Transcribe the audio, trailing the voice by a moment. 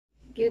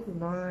Good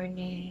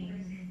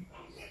morning.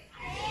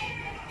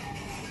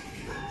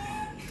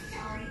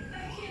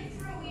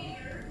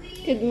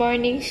 Good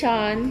morning,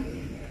 Sean.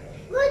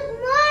 Good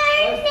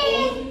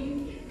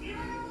morning.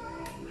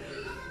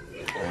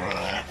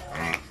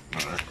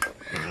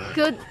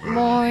 Good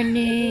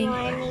morning.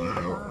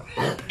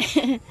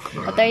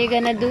 What are you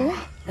gonna do?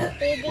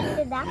 Feeding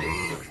the ducks.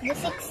 The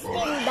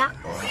 16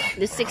 ducks.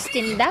 The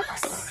 16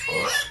 ducks?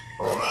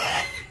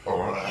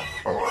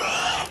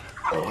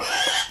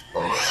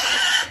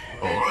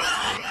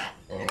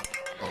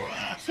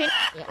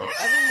 Yeah,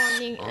 every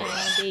morning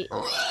they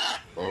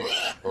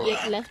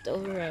eat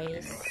leftover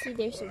rice. See,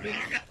 there's a big.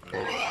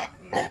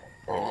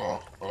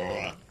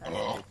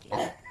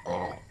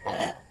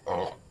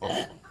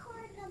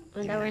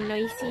 And our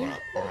noisy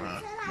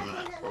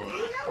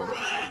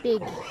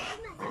pig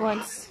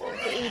wants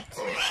to eat.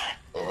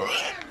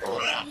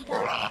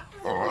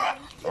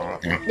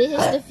 This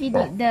is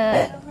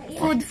the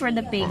food for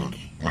the pig.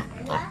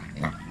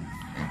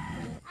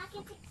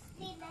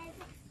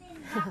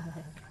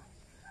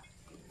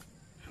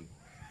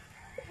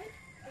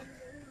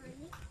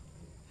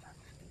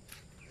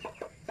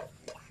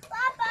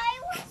 Papa,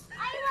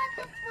 I want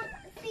to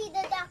feed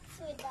the ducks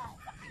with that.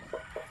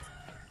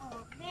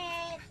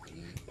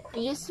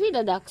 Okay. You feed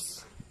the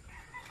ducks.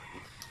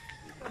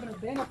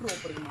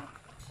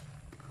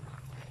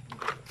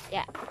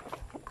 Yeah.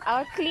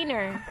 Our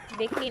cleaner.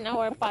 They clean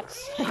our pots.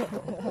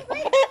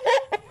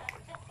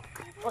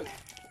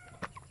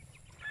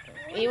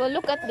 We will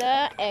look at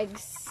the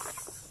eggs.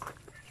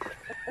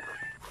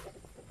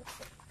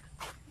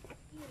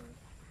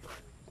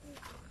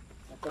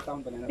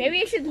 Maybe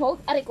you should hold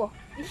Ariko.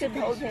 You should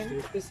hold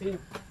him. This here.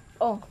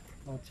 Oh.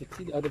 Oh, see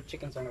the other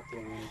chickens are not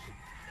doing anything.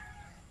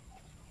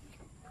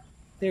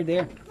 They're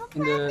there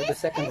in the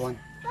second one.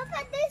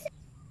 Papa, this.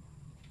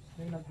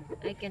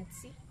 I can't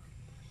see.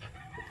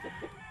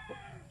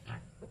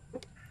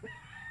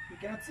 You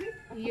cannot see?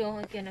 Yo,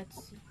 I cannot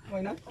see.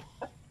 Why not?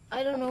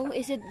 I don't know.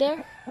 Is it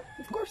there?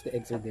 Of course the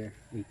eggs are there.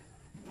 Wait.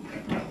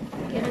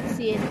 Cannot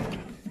see it.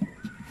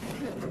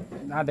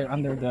 Nah, they're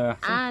under the.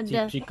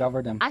 She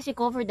covered them. She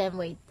covered them.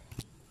 Wait.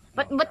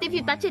 But if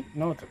you touch it,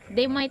 No, it's okay.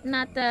 they might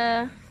not. 4,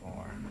 5,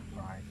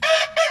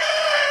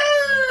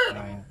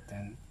 9,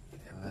 10,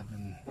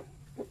 11,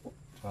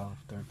 12,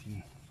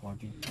 13,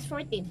 14. It's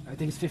 14. I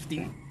think it's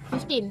 15.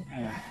 15.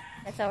 Yeah.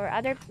 That's our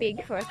other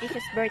pig for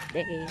Kisha's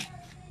birthday.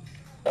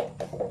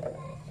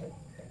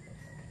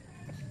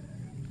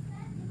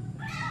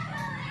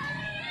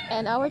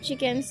 And our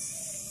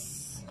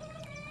chickens.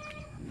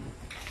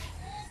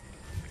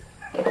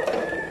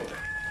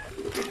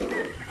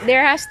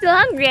 They're still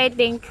hungry, I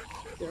think.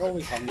 They're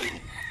always hungry.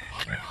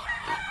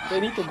 They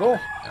need to go.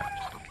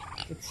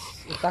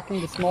 It's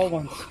attacking the small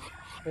ones.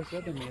 Where's the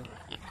other male?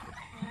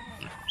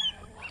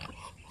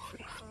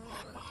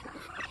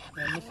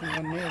 They're missing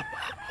one male.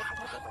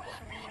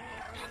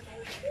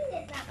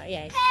 Oh,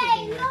 yeah, it's Hey,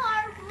 feeding them.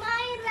 you're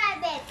my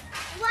rabbit.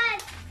 What?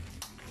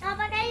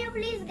 Papa, can you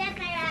please get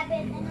my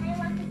rabbit? And I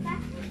want to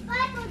catch. I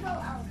will go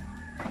out.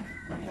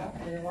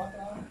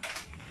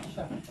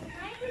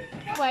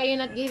 Why are you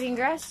not giving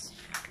grass?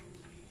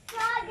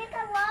 Try get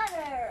the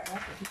water. The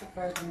The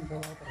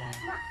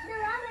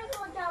rabbit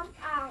will jump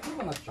out.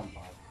 will not jump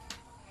out.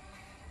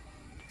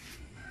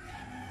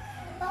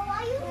 But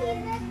why you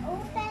leave it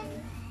open?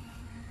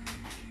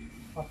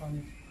 Papa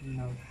needs to clean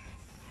out.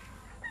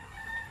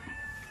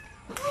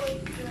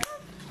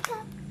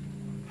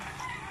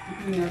 You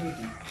clean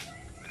everything.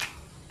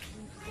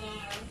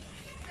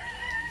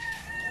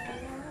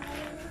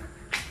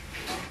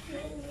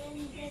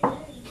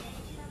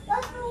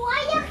 But why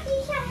your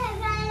Keisha has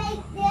done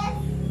like this?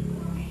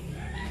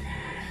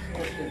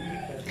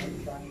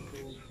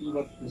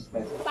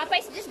 Papa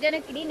is just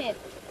gonna clean it.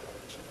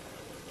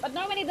 But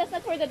normally that's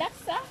not for the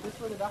ducks, huh? This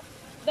for the duck.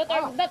 That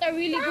are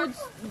really good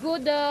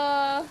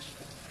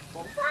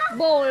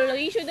bowl.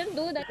 You shouldn't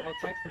do that.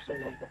 Outside for so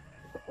long.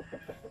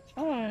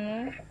 I don't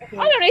know.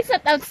 I don't know, it's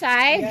not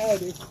outside. Yeah,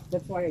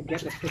 that's why I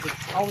get it, because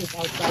it's always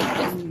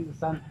outside in the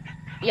sun.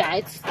 Yeah,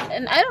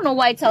 and I don't know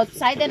why it's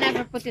outside. I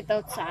never put it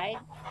outside.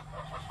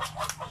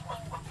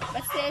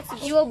 But still,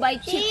 you will buy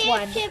cheap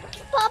one.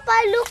 Papa,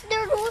 look, the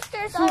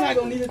roosters Soon I are.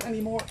 don't need it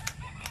anymore.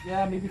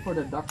 Yeah, maybe for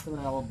the ducks then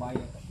I will buy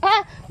it.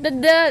 Ah,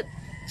 the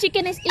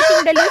chicken is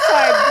eating the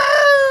lizard.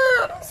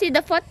 See,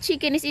 the fat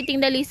chicken is eating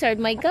the lizard.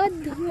 My God,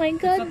 my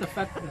It's not God. the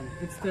fat one.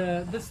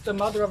 This is the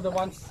mother of the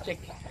one's chick.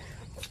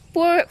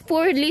 Poor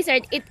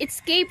lizard. It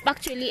escaped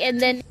actually, and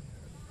then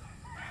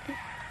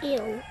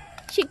Ew.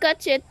 she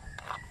catch it.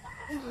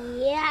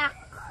 Yuck.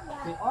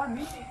 They are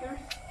meat eaters.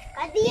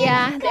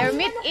 Yeah, they're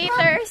meat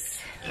eaters.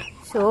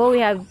 So we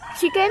have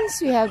chickens,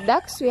 we have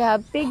ducks, we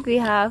have pig, we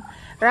have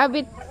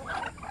rabbit,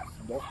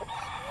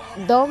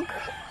 dog.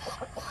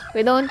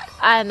 We don't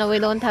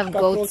have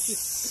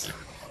goats,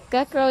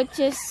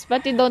 cockroaches,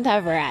 but we don't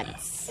have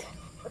rats.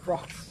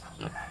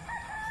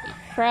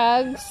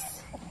 Frogs.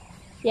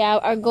 Yeah,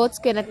 our goats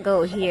cannot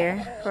go here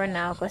for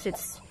now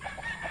because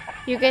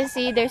you can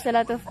see there's a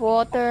lot of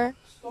water.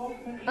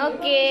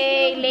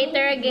 Okay,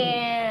 later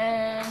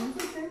again.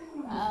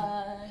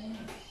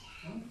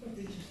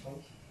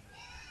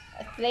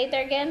 Later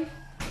again.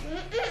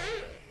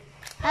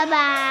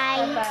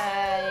 Bye-bye.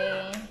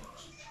 Bye.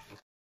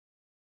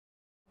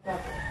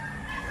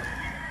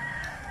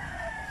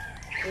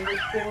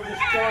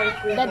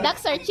 The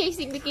ducks are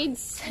chasing the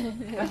kids.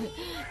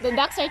 The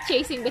ducks are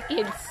chasing the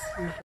kids.